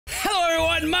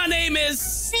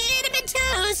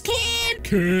CinnamonToastKen.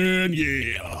 Ken,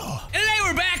 yeah. And today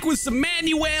we're back with some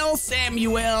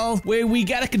Samuel, where we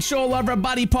gotta control all of our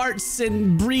body parts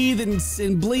and breathe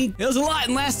and blink. It was a lot,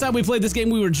 and last time we played this game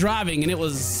we were driving and it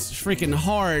was freaking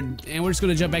hard, and we're just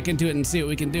gonna jump back into it and see what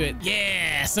we can do it.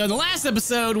 Yeah, so in the last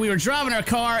episode we were driving our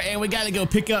car and we gotta go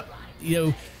pick up,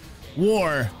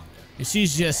 War. And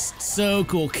she's just so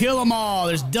cool. Kill them all.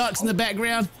 There's ducks in the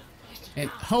background. And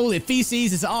holy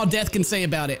feces is all death can say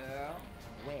about it.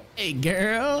 Hey,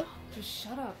 girl. Just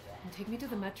shut up and take me to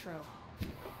the metro.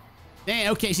 Dang,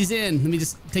 okay, she's in. Let me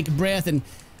just take a breath and...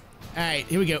 Alright,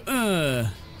 here we go.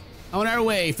 On our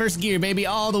way. First gear, baby.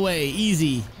 All the way.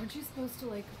 Easy. Aren't you supposed to,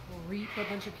 like, reap a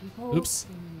bunch of people? Oops.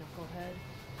 You knucklehead.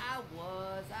 I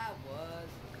was. But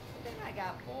then I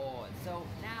got bored, so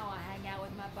now I hang out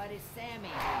with my buddy Sammy.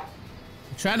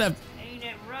 Try to... Ain't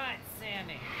it right,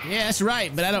 Sammy? Yeah, that's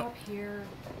right, but I don't... Stop here.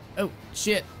 Oh,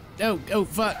 shit. Oh,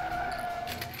 fuck.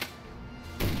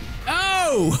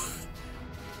 Oh!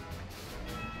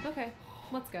 Okay,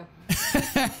 let's go.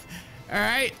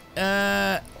 Alright,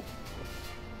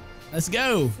 let's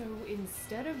go. So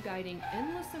instead of guiding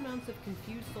endless amounts of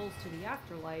confused souls to the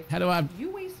afterlife, How do I... you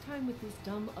waste time with this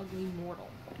dumb, ugly mortal.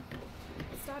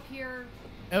 Stop here.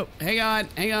 Oh, hang on.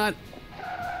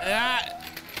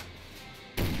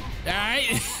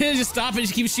 Alright, just stop and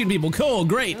just keep shooting people. Cool,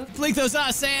 great. Okay. Blink those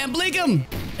eyes, Sam, blink them.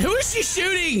 Who is she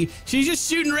shooting? She's just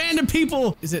shooting random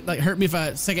people. Is it like hurt me if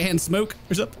I secondhand smoke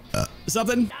or something?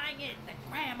 Something? Dang it, the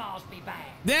grandmas be back.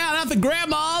 Yeah, not the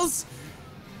grandmas.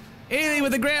 Anything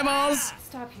with the grandmas.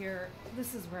 Stop here.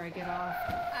 This is where I get off.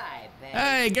 I bet.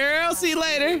 Hey, girl, see you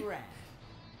later.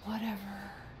 Whatever.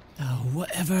 Oh,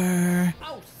 whatever.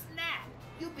 Oh, snap.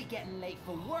 You'll be getting late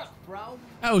for work, bro.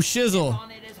 Oh, shizzle. On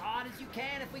it as hard as you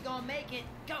can if we gonna make it.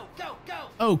 Go.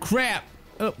 Oh, crap.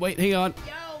 Oh, wait, hang on.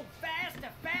 Yo, faster.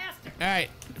 All right,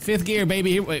 fifth gear,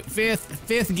 baby. Here, wait,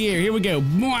 fifth gear. Here we go.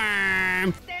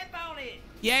 Mwah. Step on it.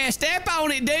 Yeah, step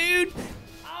on it, dude.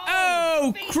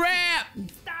 Oh, feet. crap.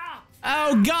 Stop.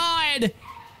 Oh, God.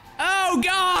 Oh,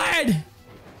 God.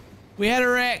 We had a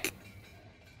wreck.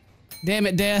 Damn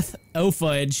it, death. Oh,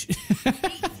 fudge. Did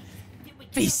we kill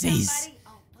Feces. somebody?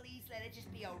 Oh, please let it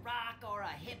just be a rock or a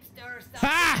hipster or something.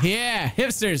 Ha! Yeah,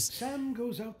 hipsters. Sam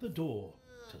goes out the door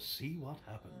to see what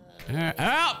happens.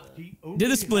 Oh, He only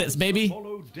did the splits, has to baby.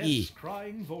 follow Death's Yeah.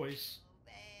 crying voice.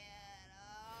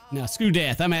 No, screw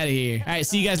death. I'm out of here. All right,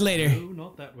 see you guys later. No,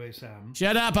 not that way, Sam.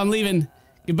 Shut up. I'm leaving.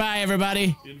 Goodbye,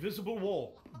 everybody. Invisible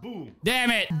wall. Boom.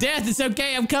 Damn it. Death, it's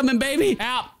okay. I'm coming, baby.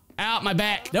 Out my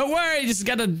back. Don't worry. Just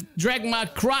gotta drag my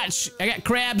crotch. I got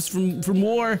crabs from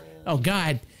war. Oh,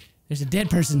 God. There's a dead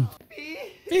person.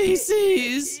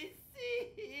 Feces.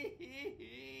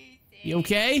 You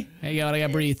okay? Hang on. I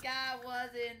gotta breathe. This guy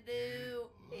wasn't due.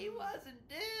 He wasn't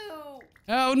due.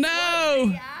 Oh, no.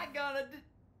 What am I gonna do?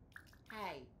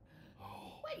 Hey,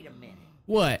 wait a minute.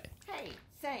 What? Hey,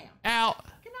 Sam, Ow.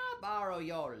 can I borrow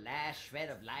your last shred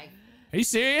of life? Are you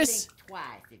serious? Think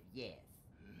twice if yes.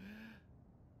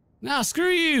 No, screw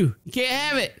you. You can't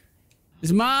have it.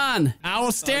 It's mine. I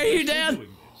will stare you down. Doing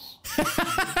this.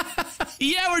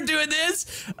 Yeah, we're doing this.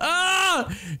 Oh,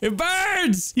 it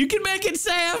burns. You can make it,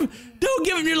 Sam. Don't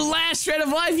give him your last shred of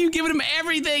life. You've given him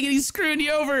everything and he's screwing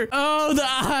you over. Oh, the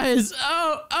eyes.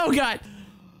 Oh, God.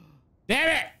 Damn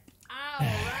it. All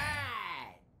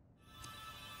right.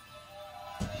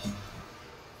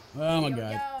 Oh, my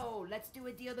God. Yo, let's do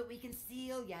a deal that we can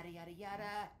seal. Yada, yada,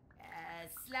 yada.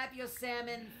 Slap your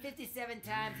salmon 57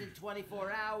 times in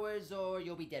 24 hours or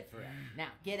you'll be dead forever. Now,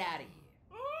 get out of here.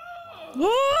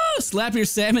 Oh, slap your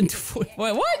salmon.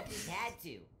 What? I just had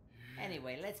to.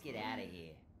 Anyway, let's get out of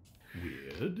here.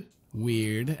 Weird.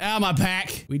 Weird. Ow, my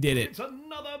back. We did it. It's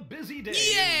another busy day.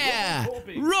 Yeah!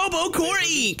 in Robocore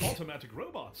They produce Inc. Automatic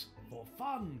robots for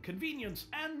fun, convenience,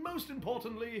 and most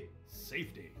importantly,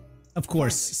 safety. Of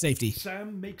course, Finally, safety.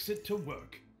 Sam makes it to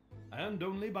work. And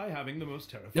only by having the most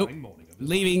terrifying Nope. morning of his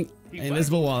Leaving. life. He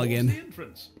Invisible wall waggles again. towards the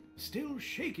entrance, still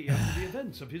shaky after the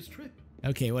events of his trip.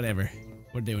 Okay, whatever.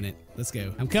 We're doing it. Let's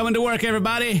go. I'm coming to work,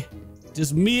 everybody.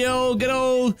 Just me, good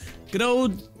old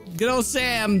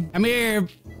Sam. I'm here.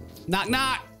 Knock,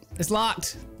 knock. It's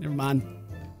locked. Never mind.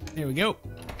 There we go.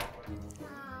 So,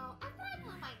 after I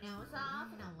blew my nose off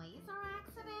in a laser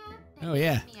accident, they Oh,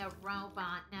 yeah. gave me a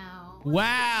robot nose.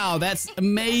 Wow, that's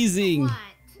amazing. What?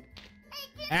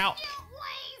 They can Ow. shoot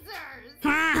lasers!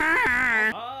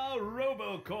 Ah,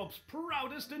 RoboCorp's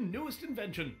proudest and newest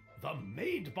invention, the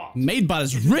MadeBot. MadeBot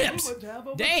is ripped. Rumored to have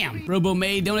over Damn. 3 Robo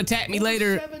Maid, don't attack me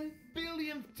later. 7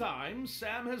 billionth time,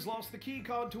 Sam has lost the key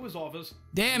card to his office.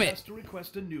 Damn and it. has to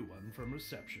request a new one from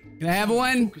reception. Can I have Sam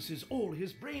one? focuses all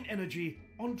his brain energy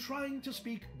on trying to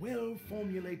speak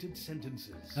well-formulated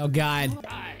sentences. Oh, God.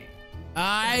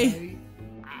 I.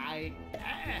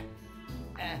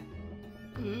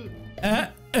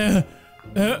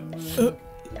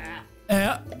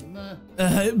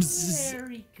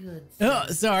 Very good. Oh,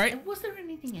 sorry. And was there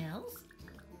anything else?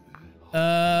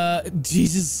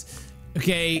 Jesus.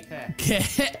 Okay.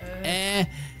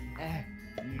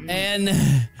 And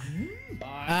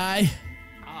I.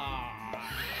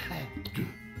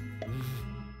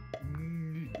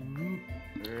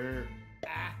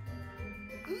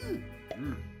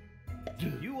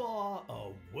 You are a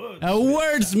word. A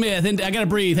wordsmith, and I gotta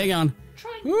breathe. Hang on.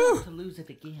 Try Woo. not to lose it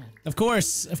again. Of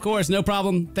course, no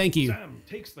problem. Thank you. Sam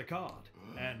takes the card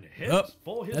and heads Oh,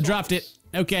 for his I dropped office.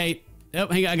 it. Okay. Oh,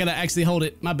 hang on. I gotta actually hold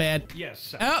it. My bad. Yes,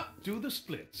 Sam. Oh. Do the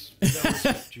splits. They'll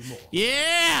respect you more.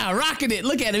 Yeah, rocking it.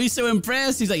 Look at him. He's so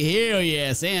impressed. He's like, hell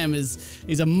yeah, Sam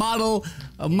he's a model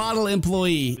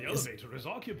employee. The elevator is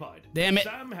occupied. Damn it.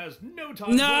 Sam has no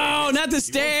time. No, for it. not the He won't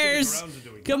stick stairs. around to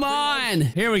doing Come nothing on.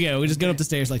 Here we go. We just go up the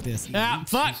stairs like this. Ah,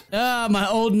 fuck. Ah, my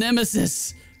old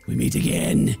nemesis. We meet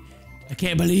again. I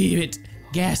can't believe it.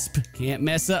 Gasp. Can't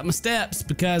mess up my steps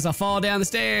because I'll fall down the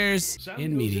stairs. Sam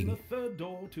In goes meeting. in the third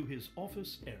door to his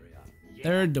office area.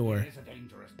 Third door. It's a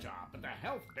dangerous job, but the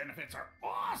health benefits are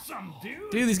awesome, dude.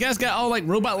 Dude, these guys got all like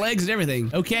robot legs and everything.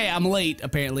 Okay, I'm late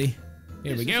apparently.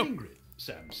 Here we This go. is Ingrid,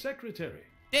 Sam's secretary.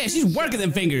 Yeah, she's working them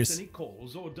Sam fingers. makes any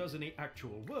calls or does any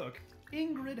actual work,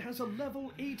 Ingrid has a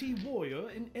level 80 warrior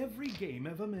in every game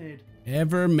ever made.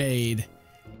 Ever made.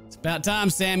 It's about time,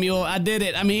 Samuel. I did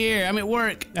it. I'm here. I'm at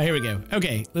work. Oh, here we go.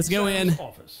 Okay, let's go Sam's in.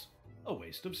 office. A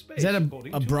waste of space, Is that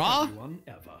according a to bra? everyone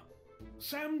ever.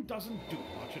 Sam doesn't do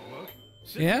much at work,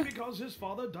 simply Yeah? because his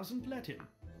father doesn't let him.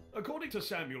 According to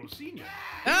Samuel Sr.,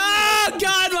 Oh,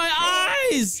 God, my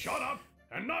eyes! shut up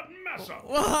and not mess up.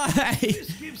 Why?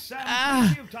 This gives Sam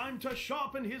plenty of time to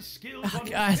sharpen his skills on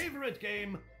God. his favorite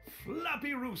game,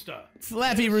 Flappy Rooster.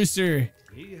 Flappy Rooster.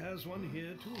 He has one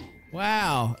here too.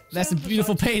 Wow, that's a Sam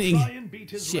beautiful decides to painting. Try and beat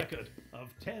his Shit. record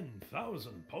of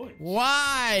 10,000 points.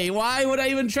 Why? Why would I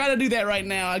even try to do that right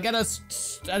now? I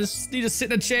just need to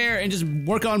sit in a chair and just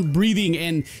work on breathing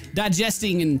and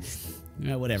digesting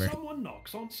and whatever. Someone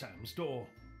knocks on Sam's door.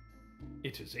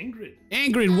 It is Ingrid.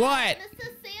 Ingrid, what? Mr.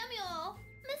 Samuel,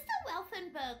 Mr.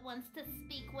 Welfenberg wants to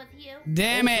speak with you.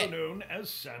 Damn Also it. known as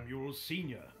Samuel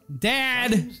Sr.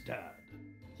 Dad. Sam's dad.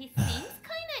 He seems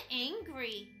kinda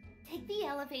angry. Take the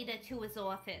elevator to his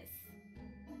office.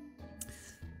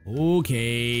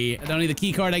 Okay. I don't need the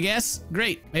key card, I guess.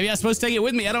 Great. Maybe I'm supposed to take it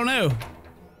with me. I don't know.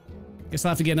 Guess I'll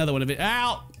have to get another one of it.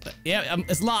 Ow! Yeah,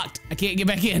 it's locked. I can't get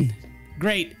back in.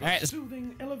 Great. All right.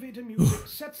 Soothing elevator music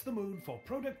sets the mood for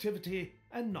productivity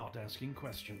and not asking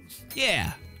questions.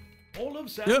 Yeah. All of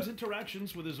Sam's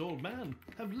interactions with his old man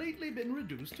have lately been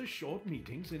reduced to short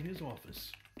meetings in his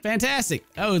office. Fantastic.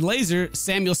 Oh, Laser,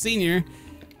 Samuel Sr.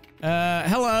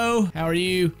 Hello. How are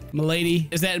you, m'lady?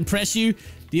 Does that impress you?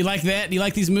 Do you like that? Do you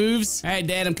like these moves? All right,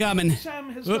 Dad, I'm coming. Sam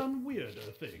has Whoop. done weirder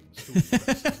things to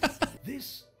impress.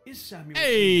 This is Samuel.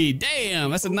 Hey,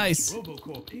 damn, that's a nice.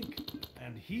 Robocorp Inc.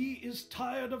 And he is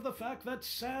tired of the fact that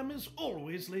Sam is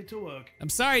always late to work. I'm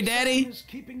sorry, Sam Daddy. is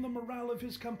keeping the morale of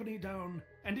his company down,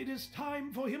 and it is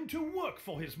time for him to work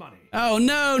for his money. Oh,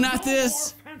 no, not No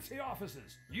this. more fancy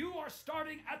offices. You are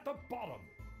starting at the bottom.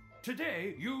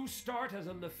 Today, you start as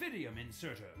a lithium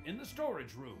inserter in the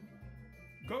storage room.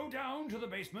 Go down to the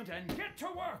basement and get to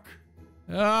work.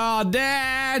 Oh,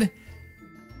 Dad.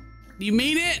 Do you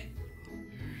mean it?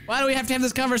 Why do we have to have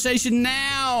this conversation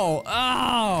now?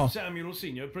 Oh. Samuel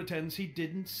Sr. pretends he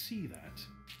didn't see that,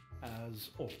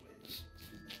 as always.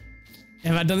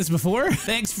 Have I done this before?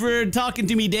 Thanks for talking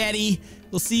to me, Daddy.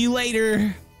 We'll see you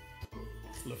later.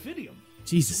 Lithium.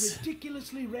 Jesus.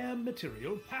 Ridiculously rare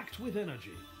material packed with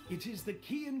energy. It is the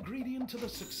key ingredient to the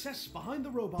success behind the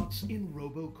robots in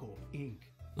Robocorp Inc.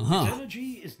 Its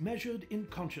energy is measured in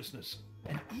consciousness,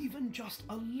 and even just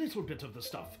a little bit of the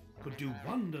stuff could do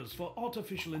wonders for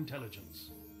artificial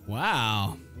intelligence.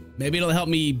 Wow. Maybe it'll help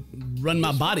me run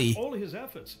my body. Despite all his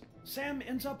efforts, Sam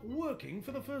ends up working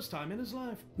for the first time in his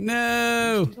life.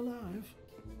 No. He's alive.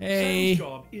 Hey. Sam's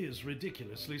job is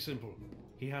ridiculously simple.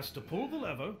 He has to pull the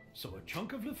lever so a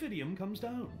chunk of lithium comes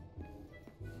down.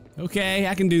 Okay,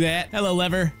 I can do that. Hello,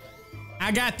 lever.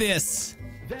 I got this.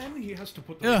 Then he has to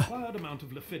put the required amount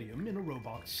of lithium in a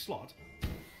robot's slot.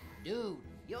 Dude,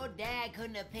 your dad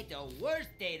couldn't have picked a worse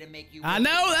day to make you I work.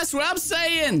 know, that's what I'm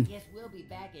saying. Guess we'll be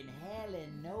back in hell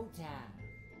in no time.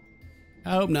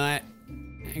 I hope not.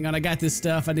 Hang on, I got this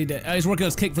stuff. I need to. Oh, he's working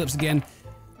those kickflips again.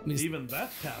 Even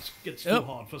that task gets too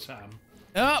hard for Sam.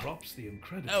 Oh. Drops the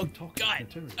incredibly Oh toxic God!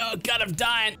 material. Oh God! I'm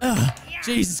dying! Ugh.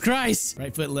 Jesus Christ!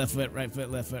 Right foot, left foot, right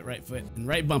foot, left foot, right foot, and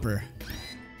right bumper.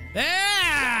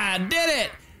 Ah! Did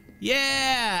it!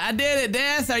 Yeah! I did it,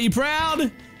 Death. Are you proud?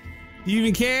 Do you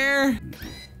even care?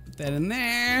 Put that in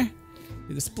there.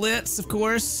 Do the splits, of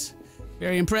course.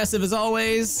 Very impressive as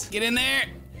always. Get in there.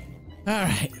 All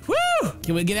right. Woo!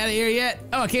 Can we get out of here yet?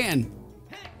 Oh, I can.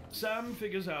 Sam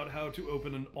figures out how to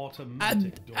open an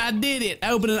automatic door. I did it.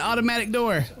 I opened an automatic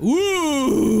door.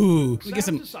 Ooh! We Sam get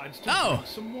some. decides to Oh! drink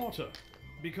some water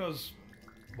because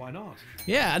why not?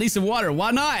 Yeah, I need some water.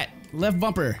 Why not? Left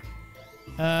bumper.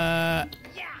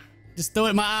 Just throw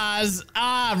it in my eyes.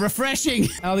 Ah, refreshing.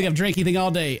 I don't think I've drank anything all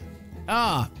day.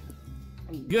 Ah,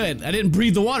 good. I didn't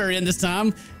breathe the water in this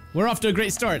time. We're off to a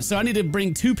great start. So I need to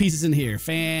bring 2 pieces in here.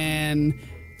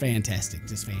 Fantastic.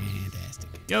 Just fantastic.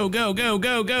 Go, go, go,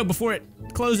 go, go before it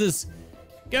closes.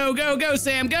 Go, go, go,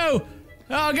 Sam, go.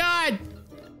 Oh, God.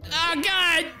 Oh,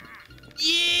 God.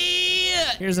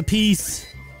 Yeah. Here's a piece.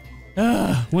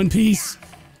 1 piece.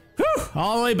 Whew,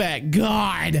 all the way back.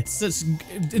 God, such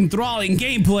enthralling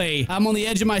gameplay. I'm on the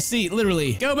edge of my seat,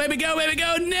 literally. Go, baby, go, baby,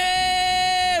 go.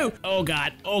 No! Oh,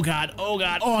 God. Oh, God. Oh,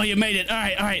 God. Oh, you made it. All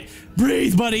right.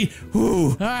 Breathe, buddy.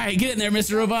 Whew. All right, get in there,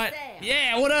 Mr. Robot.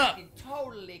 Yeah, what up? I can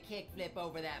totally kickflip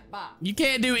over that box. You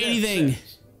can't do anything.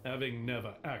 Says, having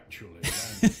never actually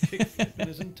landed a kickflip in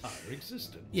his entire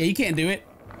existence. Yeah, you can't do it.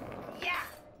 Yeah.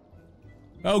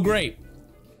 Oh, great.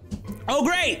 Oh,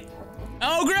 great.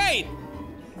 Oh, great.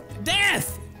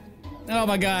 Death! Oh,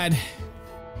 my God.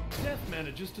 Death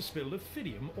manages to spill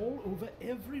Liphidium all over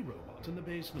every robot in the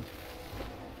basement.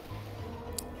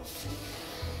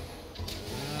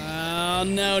 Oh,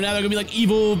 no. Now they're gonna be like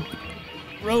evil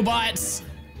robots.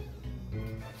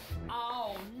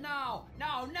 Oh no!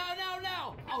 No!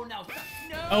 Oh no!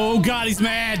 No! Oh, God, he's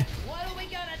mad. What are we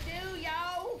gonna do,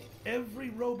 yo? Every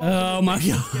robot Oh, my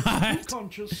gets God. too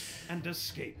conscious and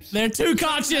escapes. They're too Has to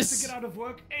conscious. get out of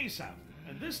work ASAP,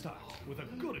 and this time with a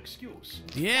good excuse.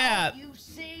 Yeah. You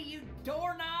see, you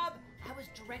doorknob. I was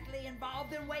directly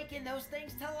involved in waking those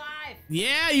things to life.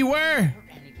 Yeah, you were.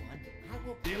 Anyone, I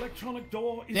will. The electronic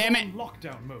door is Damn on it.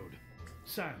 lockdown mode.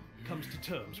 Sam comes to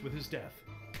terms with his death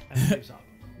and gives up.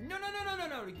 No!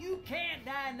 You can't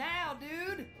die now,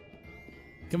 dude.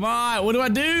 Come on. What do I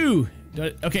do?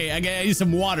 Okay, I need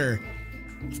some water.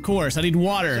 Of course, I need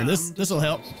water. Sam This will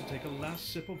help. decides to take a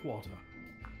last sip of water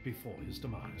before his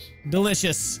demise.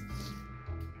 Delicious.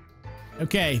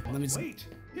 Okay, let me just. Wait,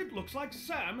 it looks like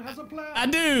Sam has a plan. I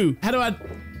do. How do I?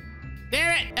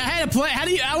 Damn it! I had a plan. How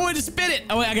do you? I wanted to spin it.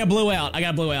 Oh wait, I gotta blow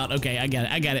out. Okay, I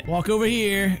got it. Walk over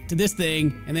here to this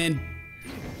thing, and then.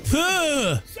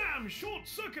 Sam short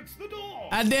circuits the door.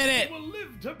 I did it. He will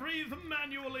live to breathe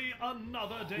manually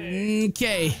another day.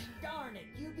 Okay. Darn it!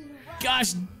 You be right.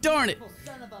 Gosh darn it.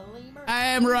 Son of a lemur. I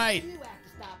am right. You have to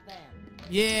stop them.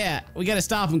 Yeah, we gotta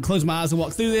stop and close my eyes and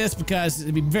walk through this because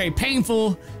it'd be very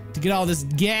painful to get all this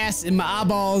gas in my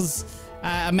eyeballs.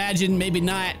 I imagine maybe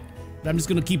not, but I'm just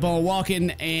gonna keep on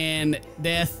walking and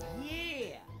death.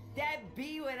 Yeah, that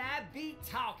be what I be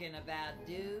talking about,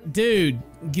 dude. Dude,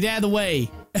 get out of the way.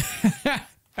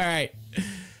 All right.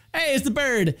 Hey, it's the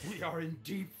bird. We are in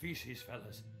deep feces,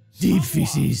 fellas. Deep Someone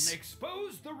feces.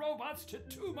 exposed the robots to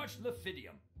too much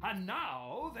Liphidium, and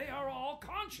now they are all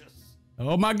conscious.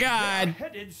 Oh my They are God.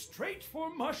 headed straight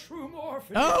for Mushroom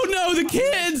Orphanage. Oh no, the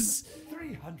kids.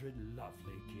 300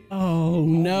 lovely kids. Oh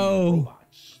no.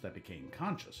 Robots that became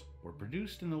conscious were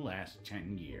produced in the last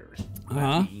 10 years.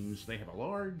 Uh-huh. That means they have a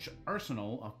large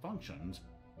arsenal of functions,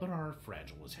 but are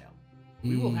fragile as hell.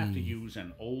 We will have to use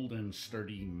an old and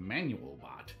sturdy manual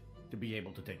bot to be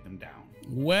able to take them down,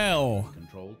 Well,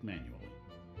 controlled manually.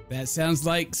 that sounds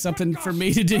like something for Gosh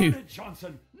me to darn do. it,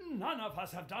 Johnson, none of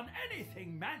us have done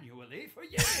anything manually for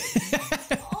years.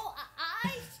 Oh, I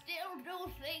still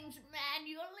do things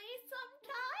manually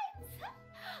sometimes.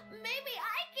 Maybe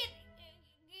I can.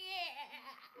 Yeah.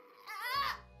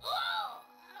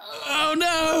 Oh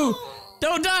no!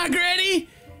 Don't die, Granny!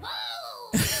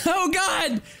 Oh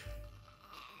God!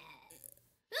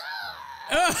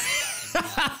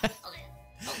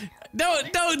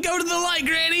 Don't go to the light,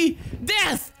 Granny!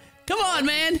 Death! Come on,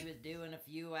 man! He was due in a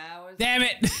few hours. Damn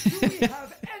it! Do we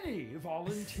have any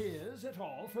volunteers at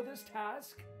all for this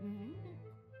task?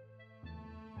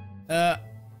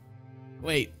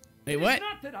 Wait, It's what?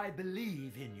 not that I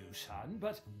believe in you, son,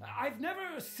 but I've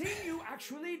never seen you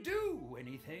actually do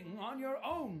anything on your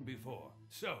own before.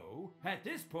 So, at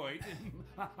this point,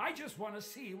 I just want to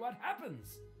see what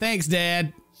happens. Thanks,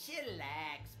 Dad.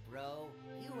 Chillax, bro.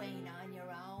 You ain't on your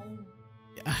own.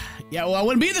 Yeah, well, I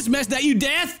wouldn't be in this mess without you,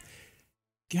 Death.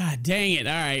 God dang it.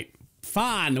 All right.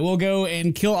 Fine. We'll go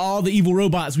and kill all the evil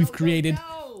robots we've created.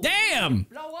 No. Damn.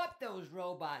 Blow up those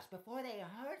robots before they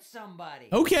hurt somebody.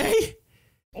 Okay.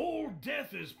 Old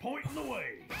Death is pointing the way.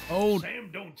 Old Sam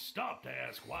don't stop to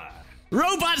ask why.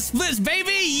 robot splits,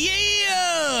 baby.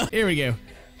 Yeah. Here we go.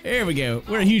 Here we go.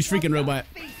 We're a huge freaking robot.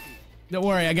 Don't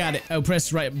worry, I got it. Oh,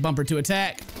 press right bumper to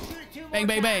attack. Bang,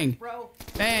 bang, bang.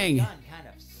 Bang. Gun kind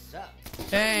of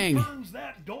sucks. Bang. Turns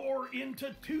that door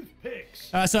into toothpicks.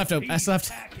 I still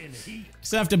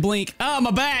have to blink. Oh,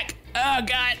 my back. Oh,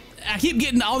 God. I keep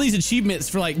getting all these achievements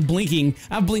for, like, blinking.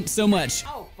 I've blinked so much.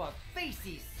 Oh, for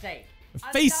Facey's sake. For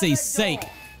Facey's sake.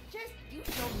 Just use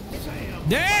some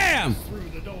Damn. Through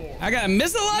the door. I got a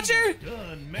missile launcher?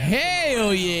 Done messing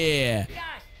Hell yeah. Gosh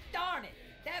darn it.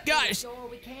 That Gosh. door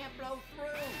we can't blow through.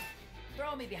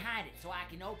 Throw me behind it so I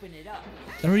can open it up.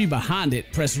 Throw you behind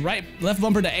it. Press right, left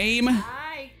bumper to aim.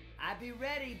 Alright, I'll be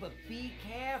ready, but be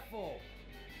careful.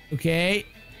 Okay.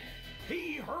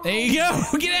 He hurls There you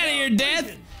go. Get out of here,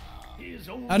 Death. his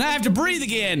Oh, now I have to breathe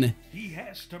again. He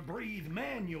has to breathe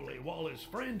manually while his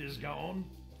friend is gone.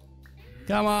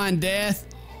 Come on, Death.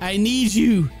 I need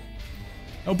you.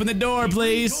 Open the door,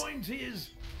 please. He joins his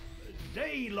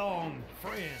day-long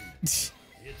friend. It's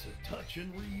a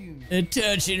touching reunion. A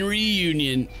touching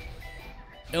reunion.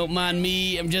 Don't mind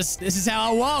me. This is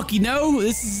how I walk, you know?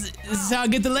 This is how I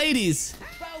get the ladies.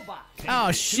 Robot. Oh, Too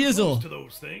close shizzle. to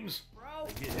those things. Bro,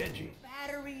 They get edgy.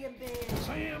 battery in bed.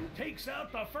 Sam takes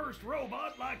out the first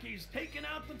robot like he's taking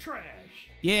out the trash.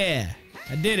 Yeah,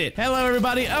 I did it. Hello,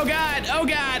 everybody. Oh, God. Oh,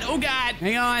 God. Oh, God.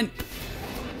 Hang on.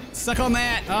 Suck on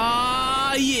that.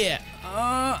 Oh, yeah.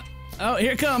 Oh,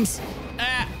 here it comes.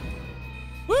 Ah.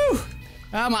 Woo.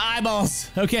 Ah, my eyeballs.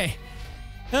 Okay.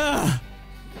 Ah.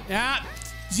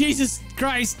 Jesus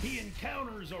Christ. He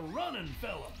encounters a running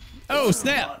fella. Oh, Their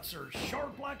snap. butts are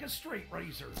sharp like a straight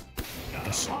razor.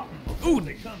 Gotta pop 'em before Ooh.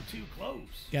 they come too close.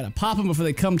 Gotta pop them before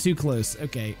they come too close.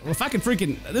 Okay. Well, if I can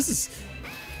freaking... This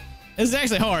is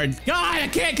actually hard. God, I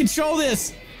can't control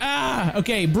this. Ah.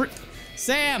 Okay.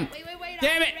 Sam. Wait,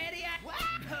 Damn I'm it. ready.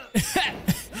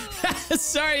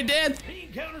 Sorry, Death. He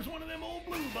encounters one of them old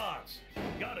blue bots.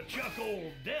 Gotta chuck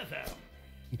old Death out.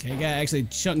 Okay, gotta actually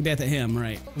chunk Death at him,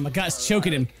 right? Oh my God, it's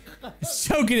choking him. It's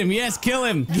choking him. Yes, kill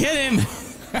him. Get him.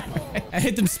 I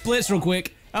hit them splits real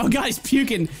quick. Oh God, he's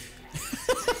puking.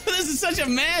 This is such a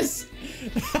mess.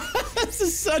 This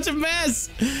is such a mess.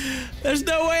 There's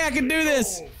no way I can do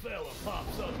this. Old fella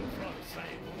pops up in front of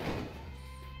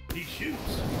Sam. He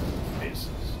shoots, misses.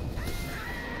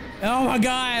 Oh my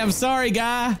God, I'm sorry,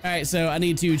 guy. All right, so I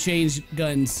need to change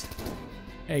guns.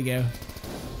 There you go.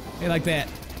 Hey, like that.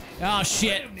 Oh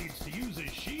shit. Sam needs to use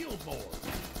his shield more.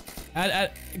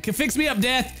 Fix me up,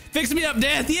 Death. Fix me up,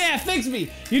 Death. Yeah, fix me.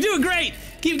 You're doing great.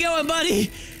 Keep going,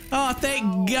 buddy. Oh,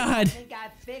 thank God. I think I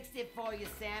fixed it for you,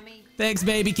 Sammy. Thanks,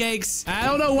 baby cakes. I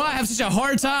don't know why I have such a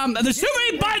hard time. There's too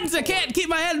many buttons. I can't keep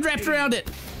my head wrapped around it.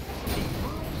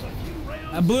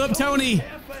 I blew up Tony.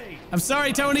 I'm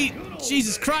sorry, Tony.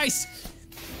 Jesus Christ.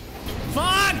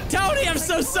 Fuck, Tony, I'm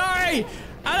so sorry.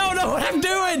 I don't know what I'm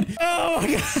doing. Oh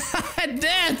my God,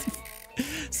 Death.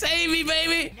 Save me,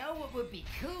 baby. You know what would be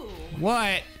cool?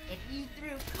 What? If you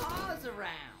threw cars around.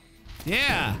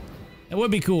 Yeah, that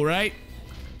would be cool, right?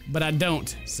 But I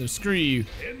don't, so screw you.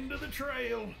 End of the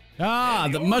trail. Ah,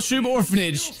 the Mushroom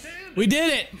Orphanage. We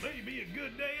did it. Maybe a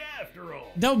good day after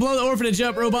all. Don't blow the orphanage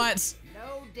up, robots.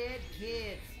 No dead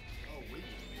kids. Oh, we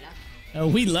lucky. Oh,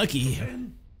 we lucky.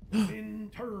 Then,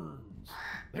 in turns,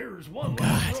 there's one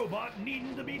last robot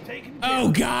needing to be taken care Oh,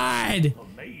 of. God.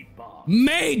 A maid bot.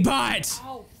 Maidbot.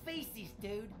 Oh, feces,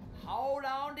 dude. Hold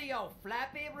on to your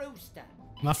flappy rooster.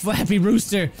 My flappy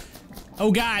rooster.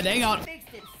 Oh, God, hang on.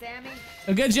 Fixed it, Sammy.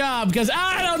 Oh, good job, because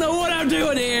I don't know what I'm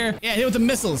doing here. Yeah, hit with the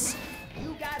missiles.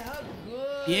 You got her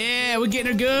good. Yeah, we're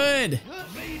getting her good.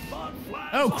 A maid bot flies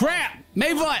Oh, off, crap.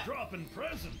 Maidbot. dropping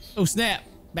presents. Oh, snap.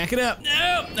 Back it up.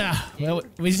 No. Well,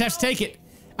 we just have to take it.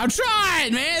 I'm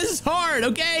trying, man. This is hard,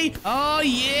 okay? Oh,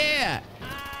 yeah.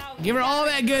 Give her all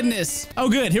that goodness. Oh,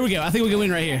 good. Here we go. I think we can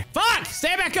win right here. Fuck!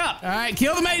 Stand back up. All right,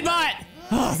 kill the maid bot.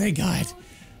 Oh, thank God.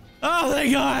 Oh,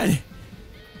 thank God.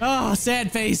 Oh,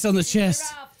 sad face on the chest.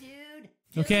 You're off, dude.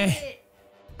 Do Okay.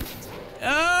 it.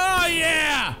 Oh,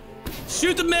 yeah.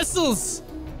 Shoot the missiles.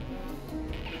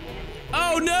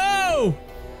 Oh, no.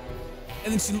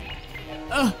 And then she...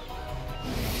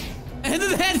 And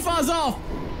then the head falls off.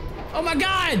 Oh, my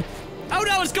God. Oh,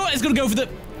 no. It's gonna go for the...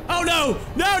 Oh, no.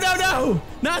 No, no, no.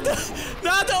 Not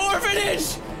the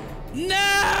orphanage.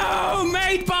 No.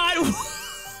 Maid bot.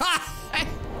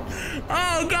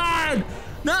 Oh, God.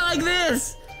 Not like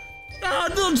this. Oh,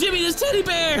 little Jimmy, this teddy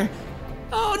bear.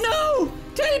 Oh no!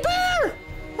 Teddy bear!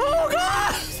 Oh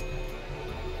god!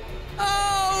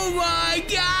 Oh my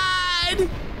god!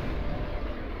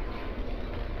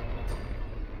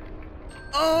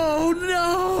 Oh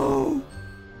no!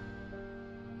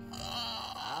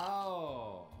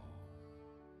 Oh.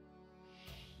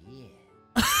 Shit.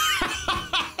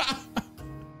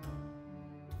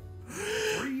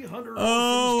 300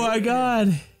 Oh orphans my join god!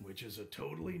 in, which is a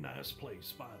totally nice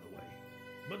place, by the way.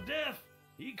 But Death,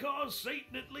 he caused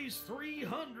Satan at least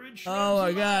 300 shreds Oh my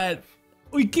of god! life.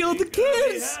 We killed the He gotta be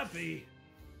kids! happy.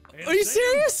 And Are you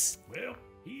Satan, serious? well,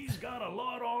 he's got a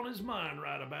lot on his mind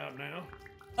right about now.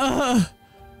 I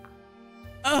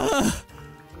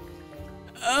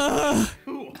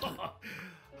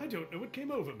don't know what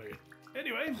came over me.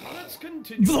 Anyway, let's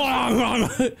continue.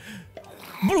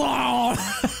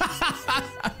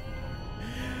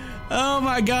 Oh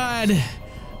my god!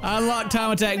 Unlock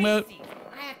time attack mode.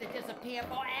 I have to disappear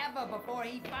forever before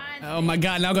he finds Oh me. my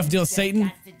god, now I'm gonna have to deal with Satan.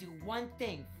 Got to do one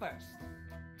thing first.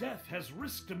 Death has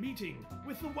risked a meeting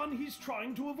with the one he's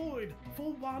trying to avoid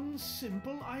for one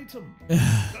simple item. The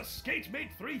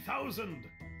Skatemate 3000.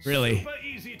 Really? Super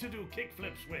easy to do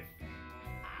kickflips with.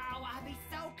 Oh, I'll be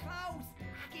so close.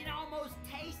 I can almost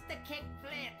taste the kick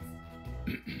flips.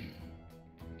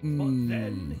 But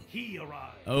then he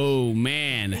arrives. Oh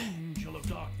man. Angel of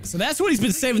Darkness. So that's what he's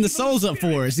been saving the souls up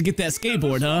for, is to get that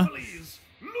skateboard, huh?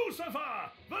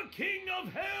 Lucifer, the king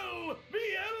of hell,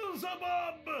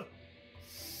 Beelzebub,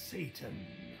 Satan.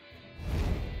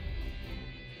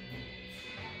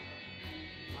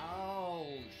 Oh,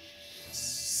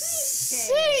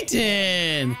 Satan!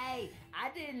 Hey,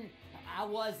 I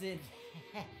wasn't.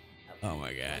 Oh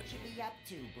my god. What you be up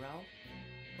to, bro?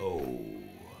 Oh,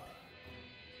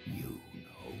 you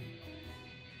know,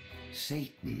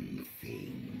 Satan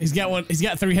thing. He's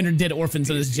got 300 dead orphans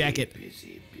on his jacket.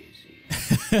 Busy,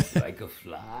 busy, like a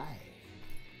fly.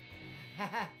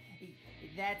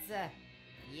 That's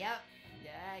yep,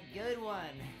 good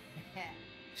one.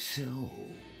 So,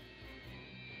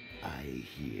 I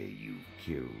hear you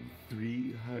killed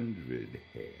 300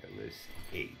 hairless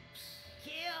apes.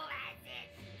 Kill as it.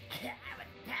 I was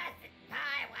passing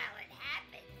by while it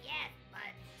happened, yes,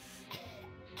 but.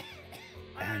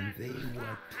 And they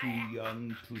were too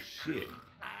young to sin.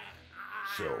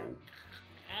 So,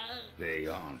 they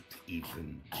aren't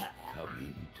even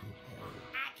coming to hell.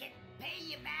 I can pay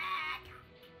you back.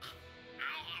 I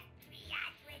have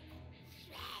 300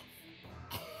 shreds.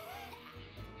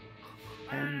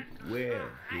 And where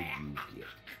did you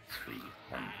get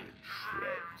 300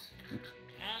 shreds?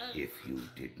 If you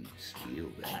didn't steal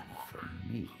them from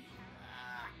me.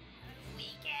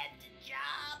 Weekend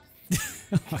jobs.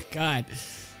 Oh my god.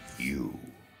 You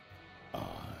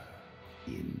are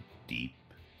in deep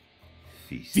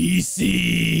feces.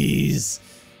 Feces!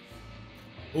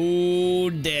 Oh,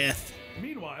 death.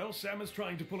 Meanwhile, Sam is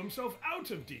trying to pull himself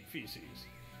out of deep feces.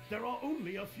 There are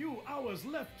only a few hours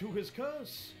left to his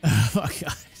curse. Oh my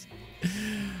god.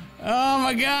 Oh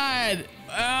my god.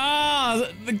 Oh,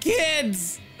 the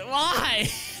kids. Why?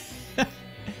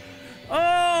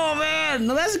 Oh man,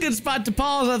 well, that's a good spot to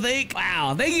pause, I think.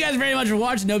 Wow, thank you guys very much for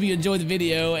watching. Hope you enjoyed the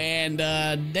video, and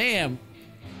damn,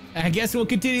 I guess we'll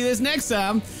continue this next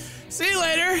time. See you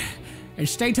later, and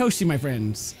stay toasty, my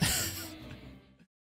friends.